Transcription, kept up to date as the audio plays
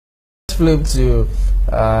Flip to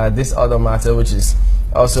this other matter, which is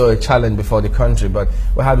also a challenge before the country, but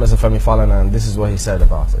we had Mr. Falana, and this is what he said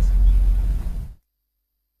about it.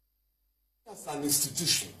 As an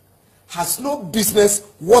institution, has no business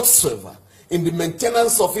whatsoever in the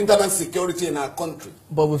maintenance of internal security in our country.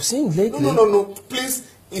 But we've seen lately... No.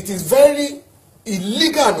 Please, it is very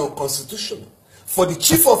illegal and unconstitutional for the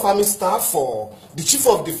Chief of Army Staff or the Chief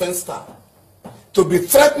of Defense Staff to be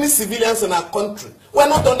threatening civilians in our country. We're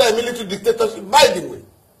not under a military dictatorship, by the way.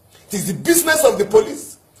 It is the business of the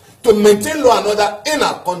police to maintain law and order in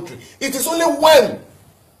our country. It is only when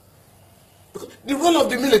the role of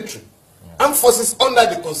the military, armed forces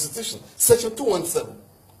under the Constitution, Section 217,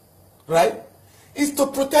 right, is to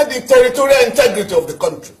protect the territorial integrity of the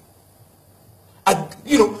country. And,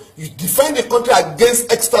 you defend the country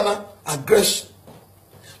against external aggression.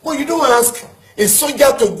 But you don't ask a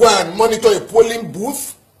soldier to go and monitor a polling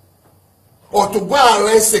booth or to go and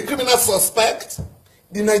arrest a criminal suspect.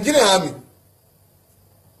 The Nigerian army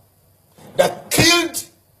that killed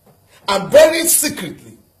and buried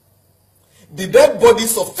secretly the dead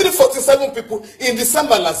bodies of 347 people in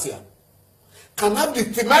December last year can have the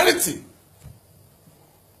temerity,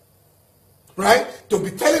 right, to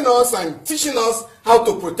be telling us and teaching us how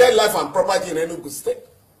to protect life and property in Enugu State.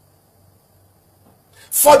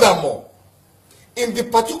 Furthermore, in the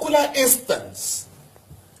particular instance,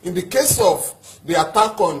 in the case of the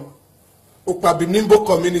attack on Ukpabinimbo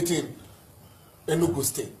community in Enugu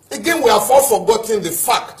State, again we have all forgotten the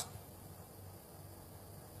fact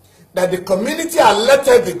that the community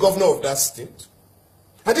elected the governor of that state,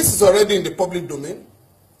 and this is already in the public domain.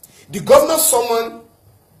 The governor summoned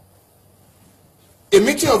a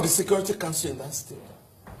meeting of the Security Council in that state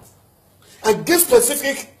and gave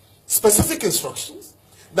specific instructions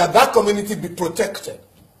that that community be protected.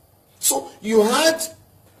 So you had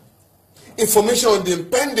information on the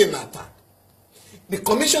impending attack. The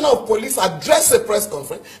Commissioner of Police addressed a press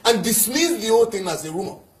conference and dismissed the whole thing as a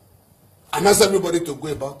rumor and asked everybody to go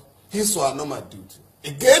about his or her normal duty.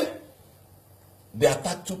 Again, the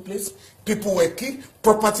attack took place, people were killed,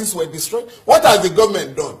 properties were destroyed. What has the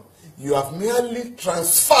government done? You have merely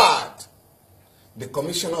transferred the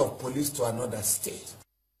Commissioner of Police to another state.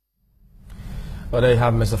 Well, there you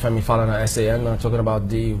have Mr. Falana, SAN, talking about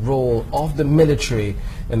the role of the military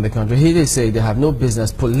in the country. He did say they have no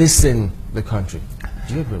business policing the country.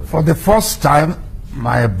 Do you agree with that? For the first time,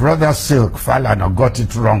 my brother Silk Falana got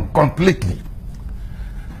it wrong completely.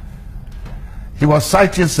 He was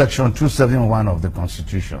citing Section 271 of the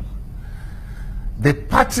Constitution. The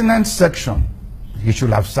pertinent section he should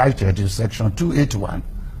have cited is Section 281,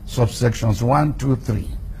 subsections 1, 2, 3.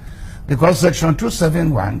 Because Section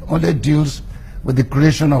 271 only deals with the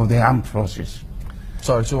creation of the armed forces.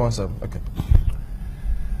 Sorry, 217, okay.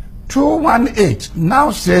 218 now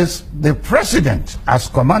says the president, as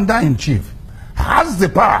commander-in-chief, has the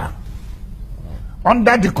power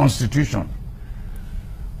under the Constitution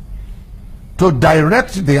to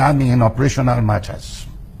direct the army in operational matters.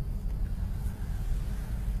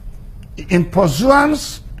 In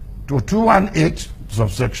pursuance to 218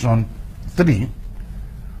 subsection 3,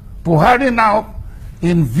 Buhari now,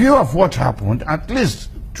 in view of what happened, at least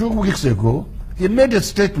 2 weeks ago, he made a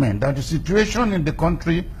statement that the situation in the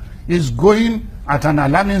country is going at an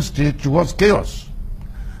alarming stage towards chaos.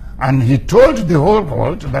 And he told the whole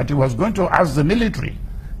world that he was going to ask the military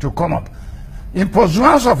to come up. In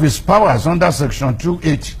pursuance of his powers under Section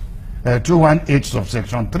 218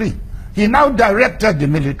 subsection 3, he now directed the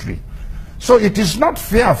military. So it is not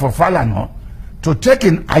fair for Falana to take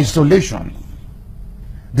in isolation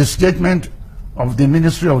the statement of the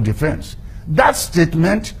Ministry of Defense. That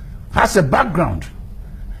statement has a background.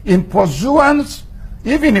 In pursuance,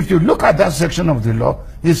 even if you look at that section of the law,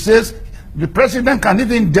 it says the president can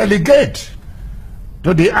even delegate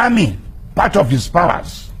to the army part of his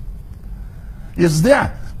powers. It's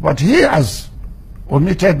there, but he has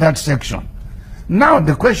omitted that section. Now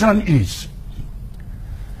the question is,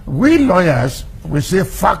 we lawyers, we say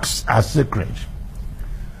facts are sacred.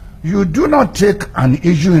 You do not take an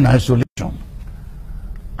issue in isolation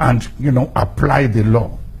and, apply the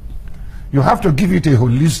law. You have to give it a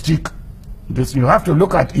holistic, you have to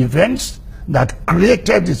look at events that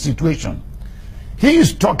created the situation. He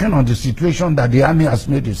is talking on the situation that the army has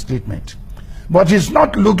made a statement. But he's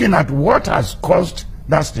not looking at what has caused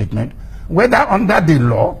that statement, whether under the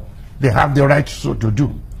law they have the right so to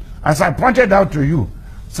do. As I pointed out to you,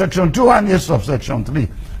 Section 218 subsection 3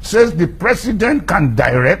 says the president can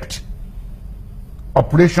direct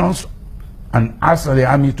operations and ask the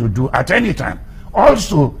army to do at any time.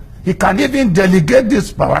 Also, he can even delegate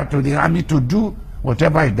this power to the army to do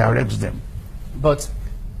whatever he directs them. But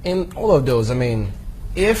in all of those, I mean,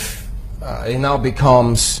 if it now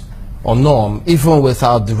becomes a norm, even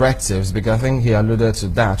without directives, because I think he alluded to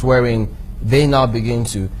that, wherein they now begin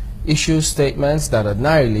to issue statements that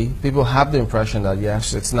ordinarily people have the impression that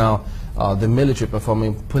yes, it's now the military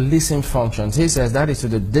performing policing functions. He says that is to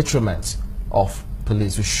the detriment of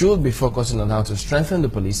police. We should be focusing on how to strengthen the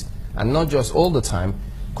police and not just all the time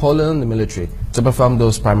calling on the military to perform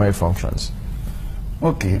those primary functions.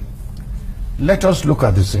 Okay, let us look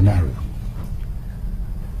at the scenario.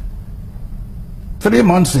 3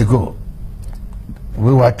 months ago,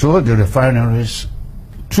 we were told the refineries,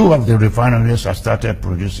 2 of the refineries have started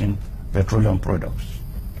producing petroleum products.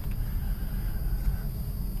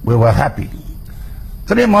 We were happy.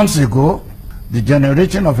 3 months ago, the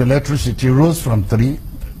generation of electricity rose from 3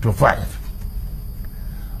 to 5.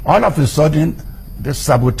 All of a sudden, the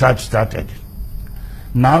sabotage started.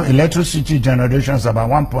 Now, electricity generation is about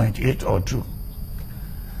 1.8 or 2.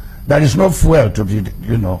 There is no fuel to be,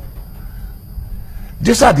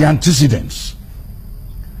 These are the antecedents.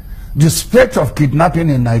 The spate of kidnapping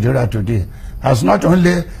in Nigeria today has not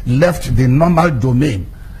only left the normal domain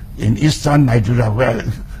in eastern Nigeria where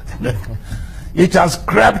it has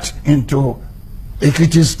crept into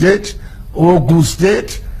Ekiti State, Ogun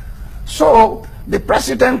State. So the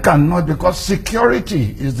president cannot, because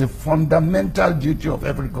security is the fundamental duty of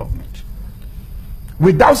every government.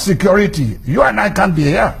 Without security, you and I can't be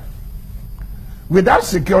here. Without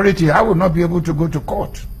security, I will not be able to go to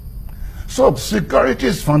court. So security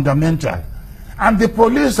is fundamental. And the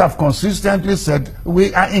police have consistently said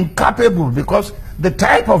we are incapable because the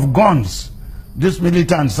type of guns these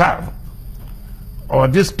militants have, or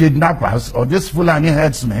these kidnappers, or these Fulani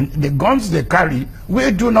herdsmen, the guns they carry,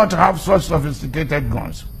 we do not have such sophisticated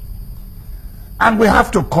guns. And we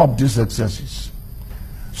have to curb these excesses.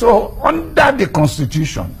 So under the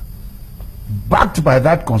Constitution, backed by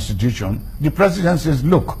that Constitution, the president says,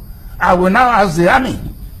 look, I will now ask the army.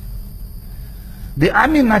 The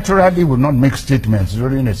army naturally will not make statements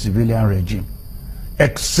during a civilian regime,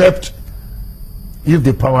 except if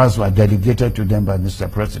the powers were delegated to them by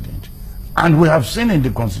Mr. President. And we have seen in the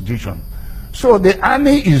Constitution. So the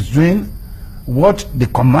army is doing what the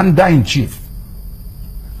commander-in-chief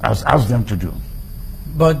has asked them to do.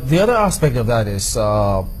 But the other aspect of that is,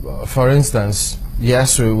 for instance,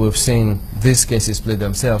 yes, we've seen these cases play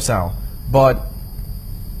themselves out, but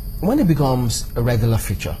when it becomes a regular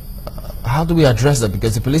feature, how do we address that?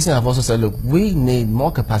 Because the policing have also said, look, we need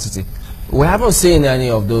more capacity. We haven't seen any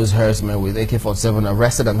of those herdsmen with AK-47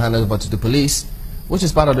 arrested and handed over to the police, which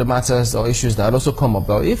is part of the matters or issues that also come up.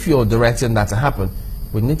 But if you're directing that to happen,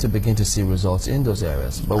 we need to begin to see results in those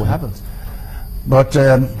areas, but we haven't. But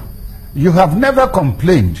you have never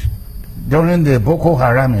complained during the Boko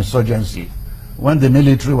Haram insurgency when the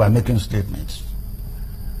military were making statements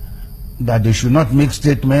that they should not make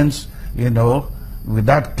statements,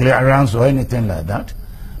 without clearance or anything like that,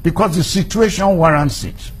 because the situation warrants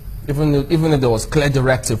it. Even if there was clear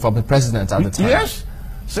directive from the president at the time. Yes,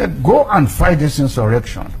 said go and fight this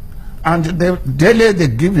insurrection. And daily they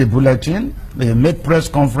give a bulletin, they make press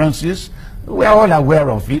conferences, we are all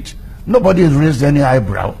aware of it. Nobody has raised any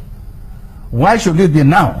eyebrow. Why should it be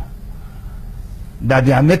now that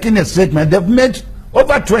they are making a statement? They've made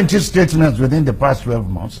over 20 statements within the past 12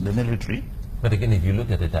 months, the military. But again, if you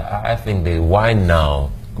look at it, I think the why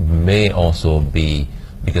now may also be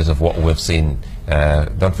because of what we've seen.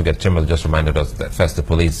 Don't forget, Chambers just reminded us that first the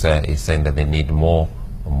police is saying that they need more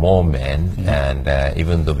men, and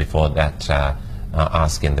even though before that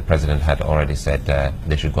asking, the president had already said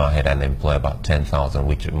they should go ahead and employ about 10,000,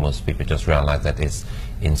 which most people just realize that is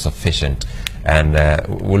insufficient. And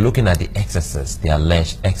we're looking at the excesses, the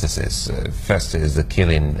alleged excesses. First is the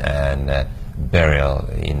killing and burial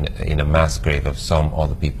in a mass grave of some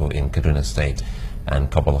other people in Kaduna State and a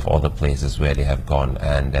couple of other places where they have gone.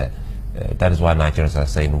 And that is why Nigerians are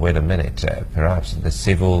saying, wait a minute, perhaps the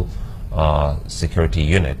civil security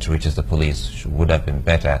unit, which is the police, would have been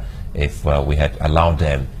better if we had allowed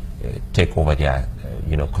them take over their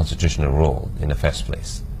constitutional role in the first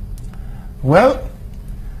place. Well,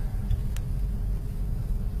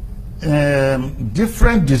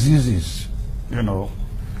 different diseases,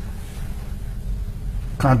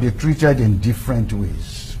 can be treated in different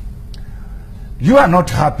ways. You are not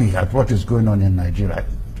happy at what is going on in Nigeria.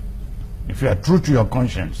 If you are true to your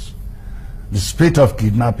conscience, the spate of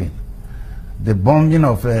kidnapping, the bombing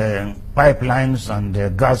of pipelines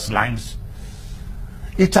and gas lines,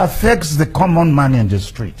 it affects the common man in the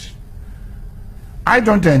street. I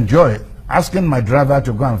don't enjoy asking my driver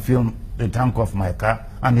to go and fill the tank of my car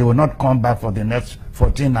and he will not come back for the next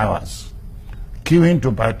 14 hours, queuing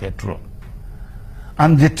to buy petrol.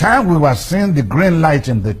 And the time we were seeing the green light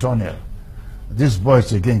in the tunnel, these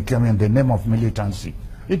boys again came in the name of militancy.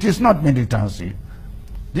 It is not militancy.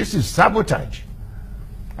 This is sabotage.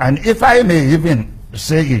 And if I may even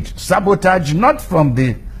say it, sabotage not from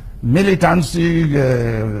the militancy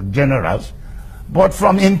generals, but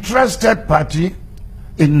from interested party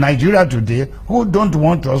in Nigeria today who don't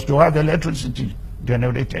want us to have electricity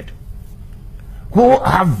generated, who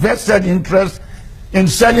have vested interest in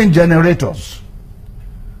selling generators.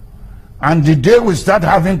 And the day we start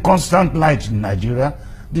having constant light in Nigeria,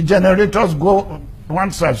 the generators go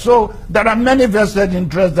one side. So there are many vested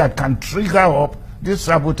interests that can trigger up this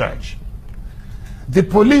sabotage. The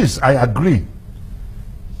police, I agree,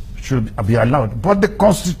 should be allowed. But the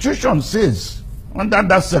Constitution says, under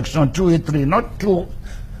that section 283, not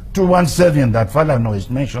 217 that Falana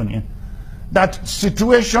is mentioning, that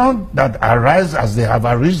situations that arise as they have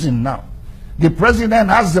arisen now, the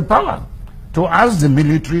president has the power to ask the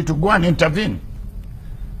military to go and intervene.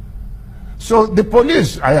 So the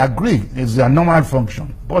police, I agree, is their normal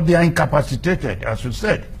function, but they are incapacitated, as you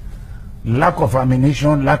said. Lack of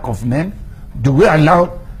ammunition, lack of men. Do we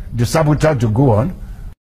allow the sabotage to go on?